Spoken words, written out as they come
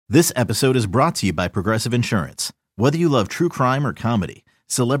This episode is brought to you by Progressive Insurance. Whether you love true crime or comedy,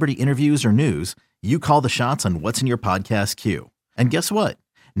 celebrity interviews or news, you call the shots on what's in your podcast queue. And guess what?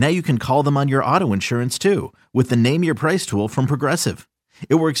 Now you can call them on your auto insurance too with the Name Your Price tool from Progressive.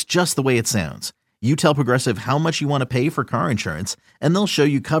 It works just the way it sounds. You tell Progressive how much you want to pay for car insurance, and they'll show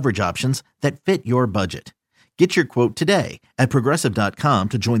you coverage options that fit your budget. Get your quote today at Progressive.com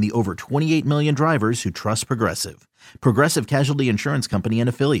to join the over 28 million drivers who trust Progressive. Progressive Casualty Insurance Company and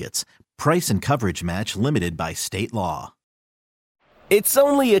Affiliates. Price and coverage match limited by state law. It's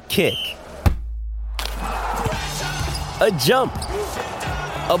only a kick, a jump,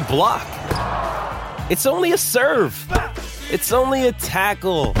 a block. It's only a serve. It's only a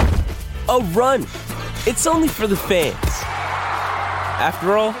tackle, a run. It's only for the fans.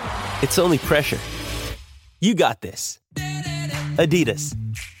 After all, it's only pressure. You got this. Adidas.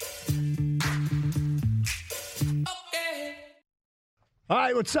 All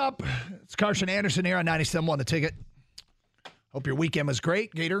right, what's up? It's Karsch and Anderson here on 97.1 The Ticket. Hope your weekend was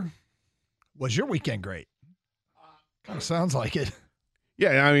great, Gator. Was your weekend great? Kind of sounds like it.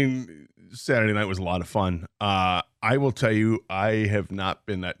 Yeah, I mean, Saturday night was a lot of fun. I will tell you, I have not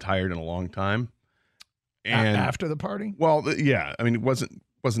been that tired in a long time. And after the party? Well, yeah. I mean, it wasn't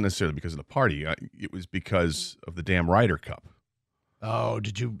necessarily because of the party. It was because of the damn Ryder Cup. Oh,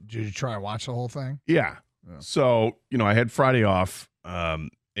 did you try and watch the whole thing? Yeah. So, I had Friday off,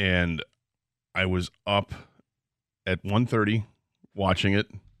 and I was up at 1:30 watching it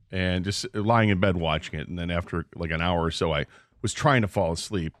and just lying in bed watching it. And then after like an hour or so, I was trying to fall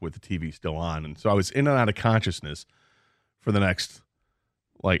asleep with the TV still on. And so I was in and out of consciousness for the next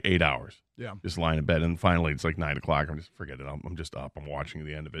like 8 hours. Yeah. Just lying in bed. And finally it's like 9 o'clock. I'm just forget it. I'm just up. I'm watching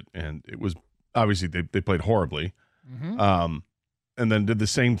the end of it. And it was obviously they played horribly. Mm-hmm. And then did the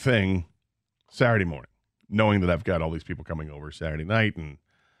same thing Saturday morning, knowing that I've got all these people coming over Saturday night and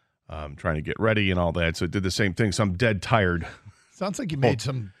trying to get ready and all that. So it did the same thing. So I'm dead tired. Sounds like you made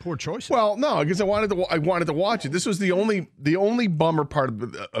some poor choices. Well, no, because I wanted to watch it. This was the only bummer part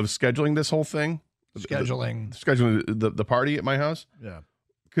of scheduling this whole thing. Scheduling the party at my house. Yeah.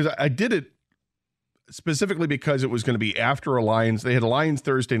 Because I did it specifically because it was going to be after a Lions. They had a Lions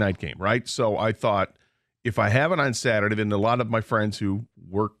Thursday night game, right? So I thought if I have it on Saturday, then a lot of my friends who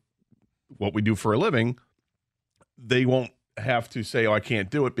work what we do for a living, they won't have to say, oh, I can't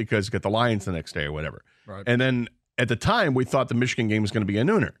do it because you got the Lions the next day or whatever. Right. And then at the time, we thought the Michigan game was going to be a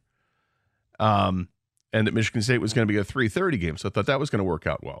nooner. And that Michigan State was going to be a 3:30 game. So I thought that was going to work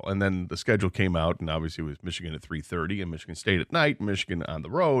out well. And then the schedule came out, and obviously it was Michigan at 3:30 and Michigan State at night, Michigan on the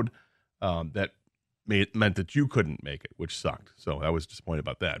road. That meant that you couldn't make it, which sucked. So I was disappointed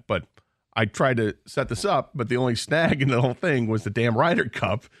about that. But I tried to set this up, but the only snag in the whole thing was the damn Ryder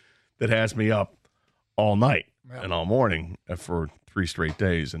Cup that has me up all night and all morning for 3 straight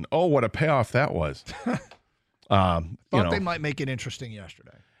days. And, oh, what a payoff that was. Thought they might make it interesting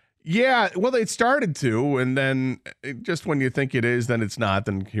yesterday. Yeah, well, it started to, and then just when you think it is, then it's not.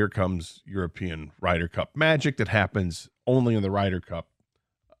 Then here comes European Ryder Cup magic that happens only in the Ryder Cup.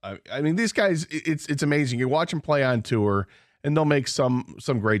 I mean, these guys, it's amazing. You watch them play on tour, and they'll make some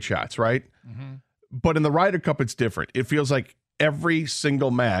great shots, right? Mm-hmm. But in the Ryder Cup, it's different. It feels like every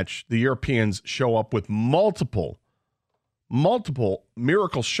single match, the Europeans show up with multiple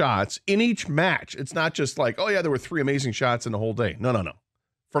miracle shots in each match. It's not just like, oh, yeah, there were 3 amazing shots in the whole day. No.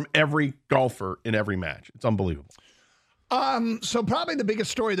 From every golfer in every match. It's unbelievable. So probably the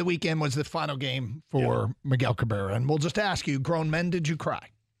biggest story of the weekend was the final game for Miguel Cabrera. And we'll just ask you, grown men, did you cry?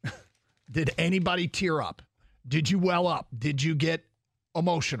 Did anybody tear up? Did you well up? Did you get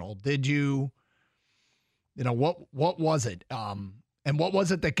emotional? Did you what was it? And what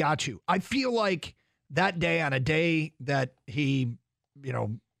was it that got you? I feel like that day, on a day that he,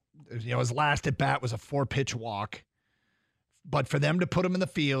 his last at bat was a 4-pitch walk. But for them to put him in the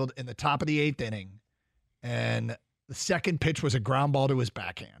field in the top of the 8th inning, and the second pitch was a ground ball to his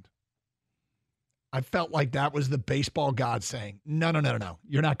backhand, I felt like that was the baseball god saying, no.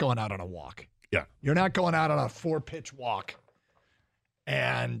 You're not going out on a walk. Yeah. You're not going out on a 4-pitch walk.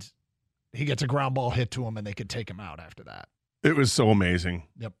 And he gets a ground ball hit to him, and they could take him out after that. It was so amazing.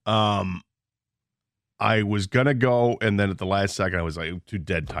 Yep. I was going to go, and then at the last second, I was like too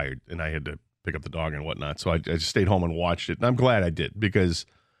dead tired, and I had to pick up the dog and whatnot. So I just stayed home and watched it. And I'm glad I did, because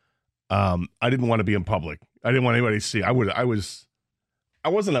I didn't want to be in public. I didn't want anybody to see. I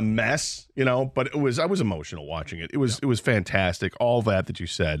wasn't a mess, but I was emotional watching it. It was fantastic. All that you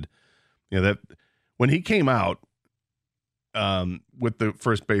said, that when he came out with the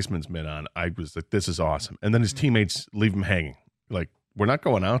first baseman's mitt on, I was like, this is awesome. And then his teammates leave him hanging. Like, we're not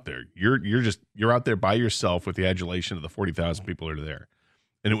going out there. You're out there by yourself with the adulation of the 40,000 people that are there.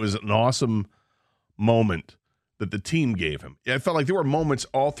 And it was an awesome moment that the team gave him. I felt like there were moments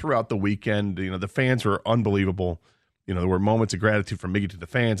all throughout the weekend. The fans were unbelievable. There were moments of gratitude from Miggy to the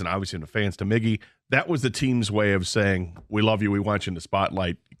fans, and obviously from the fans to Miggy. That was the team's way of saying, we love you, we want you in the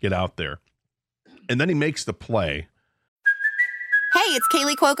spotlight, get out there. And then he makes the play. Hey, it's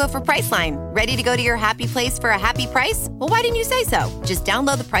Kaylee Cuoco for Priceline. Ready to go to your happy place for a happy price? Well, why didn't you say so? Just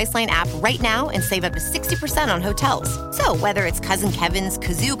download the Priceline app right now and save up to 60% on hotels. So whether it's Cousin Kevin's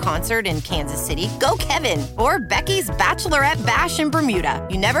Kazoo Concert in Kansas City, go Kevin, or Becky's Bachelorette Bash in Bermuda,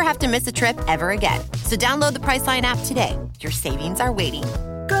 you never have to miss a trip ever again. So download the Priceline app today. Your savings are waiting.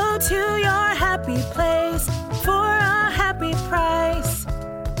 Go to your happy place for a happy price.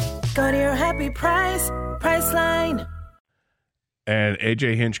 Go to your happy price, Priceline. And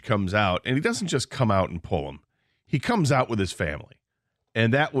A.J. Hinch comes out, and he doesn't just come out and pull him. He comes out with his family.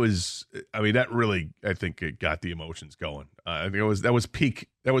 And that was, that really, I think, it got the emotions going. I think that was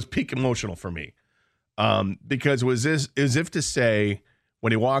peak emotional for me. Because it was as if to say,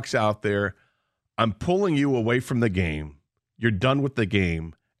 when he walks out there, I'm pulling you away from the game. You're done with the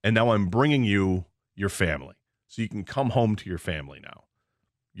game. And now I'm bringing you your family. So you can come home to your family now.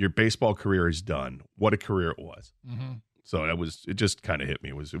 Your baseball career is done. What a career it was. Mm-hmm. So it just kind of hit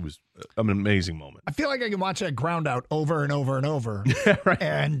me. It was an amazing moment. I feel like I can watch that ground out over and over and over. Yeah, right.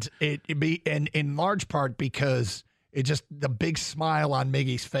 And it be in large part because it just the big smile on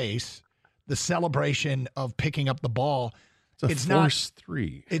Miggy's face, the celebration of picking up the ball. It's force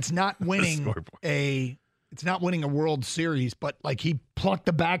 3. It's not winning a World Series, but like he plucked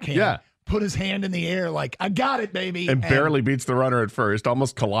the backhand. Yeah. Put his hand in the air like, I got it, baby. And barely beats the runner at first,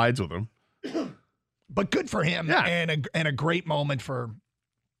 almost collides with him. But good for him, yeah. and a great moment for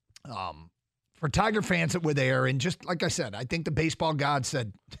Tiger fans that were there. And just like I said, I think the baseball god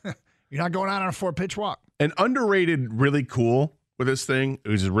said, you're not going out on a 4-pitch walk. And underrated, really cool with this thing. It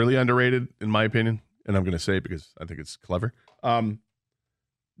was really underrated, in my opinion. And I'm going to say it because I think it's clever.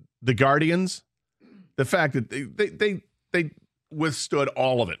 The Guardians, the fact that they withstood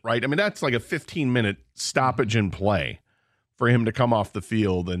all of it, right? I mean, that's like a 15-minute stoppage in play for him to come off the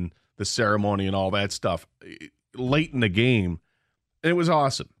field and the ceremony and all that stuff late in the game. And it was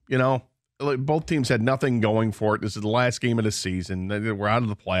awesome. Both teams had nothing going for it. This is the last game of the season. We're out of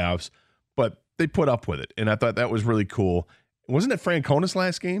the playoffs, but they put up with it. And I thought that was really cool. Wasn't it Francona's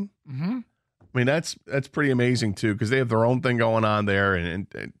last game? Mm-hmm. I mean, that's pretty amazing too, because they have their own thing going on there. And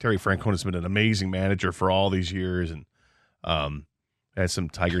Terry Francona's been an amazing manager for all these years and has some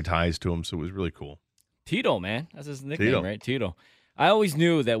Tiger ties to him. So it was really cool. Tito, man. That's his nickname, right? Tito. I always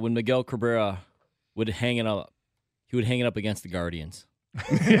knew that when Miguel Cabrera would hang it up, he would hang it up against the Guardians.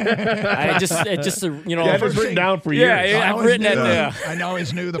 I just that was written down for years. Yeah, I've written that down. I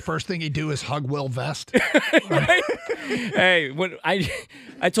always knew the first thing he'd do is hug Will Vest. Right? Hey, when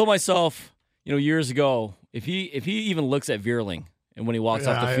I told myself, years ago, if he even looks at Vierling and when he walks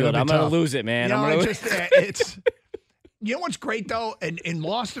off the field, I'm going to lose it, man. It's. You know what's great, though, and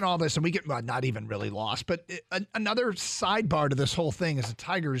lost in all this, and we get not even really lost, but another sidebar to this whole thing is the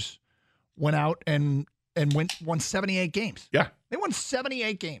Tigers went out and won 78 games. Yeah. They won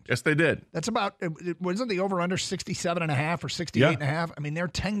 78 games. Yes, they did. That's about, wasn't the over-under 67.5 or 68.5? I mean, they're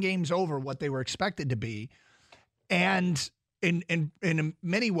 10 games over what they were expected to be. And in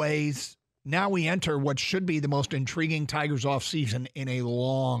many ways, now we enter what should be the most intriguing Tigers offseason in a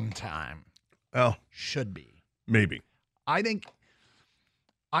long time. Well, should be. Maybe. I think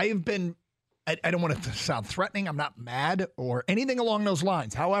I have been, I don't want it to sound threatening. I'm not mad or anything along those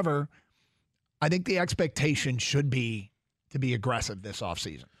lines. However, I think the expectation should be to be aggressive this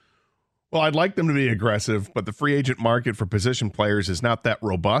offseason. Well, I'd like them to be aggressive, but the free agent market for position players is not that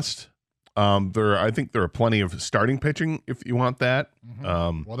robust. I think there are plenty of starting pitching if you want that.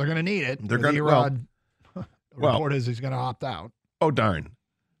 Mm-hmm. Well, they're going to need it. They're going to. Report is he's going to opt out. Oh, darn.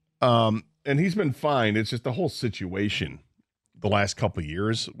 And he's been fine. It's just the whole situation the last couple of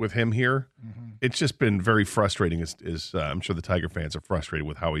years with him here. Mm-hmm. It's just been very frustrating. I'm sure the Tiger fans are frustrated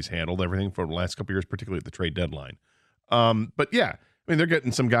with how he's handled everything for the last couple of years, particularly at the trade deadline. But yeah, I mean, they're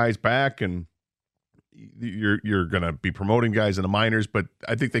getting some guys back, and you're going to be promoting guys in the minors. But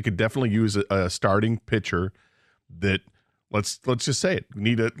I think they could definitely use a starting pitcher that let's just say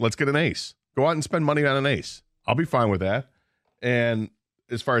it. Let's get an ace. Go out and spend money on an ace. I'll be fine with that. And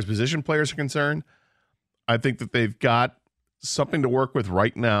as far as position players are concerned, I think that they've got something to work with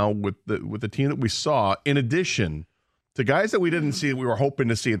right now with the team that we saw, in addition to guys that we didn't see that we were hoping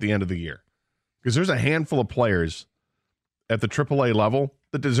to see at the end of the year. Because there's a handful of players at the AAA level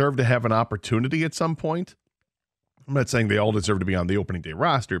that deserve to have an opportunity at some point. I'm not saying they all deserve to be on the opening day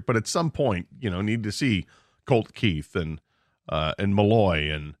roster, but at some point, need to see Colt Keith and and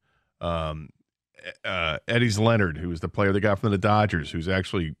Malloy and Eddie's Leonard, who was the player they got from the Dodgers, who's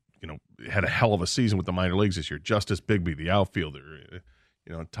actually had a hell of a season with the minor leagues this year. Justice Bigby, the outfielder,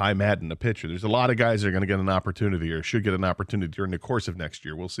 Ty Madden, the pitcher. There's a lot of guys that are going to get an opportunity or should get an opportunity during the course of next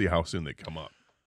year. We'll see how soon they come up.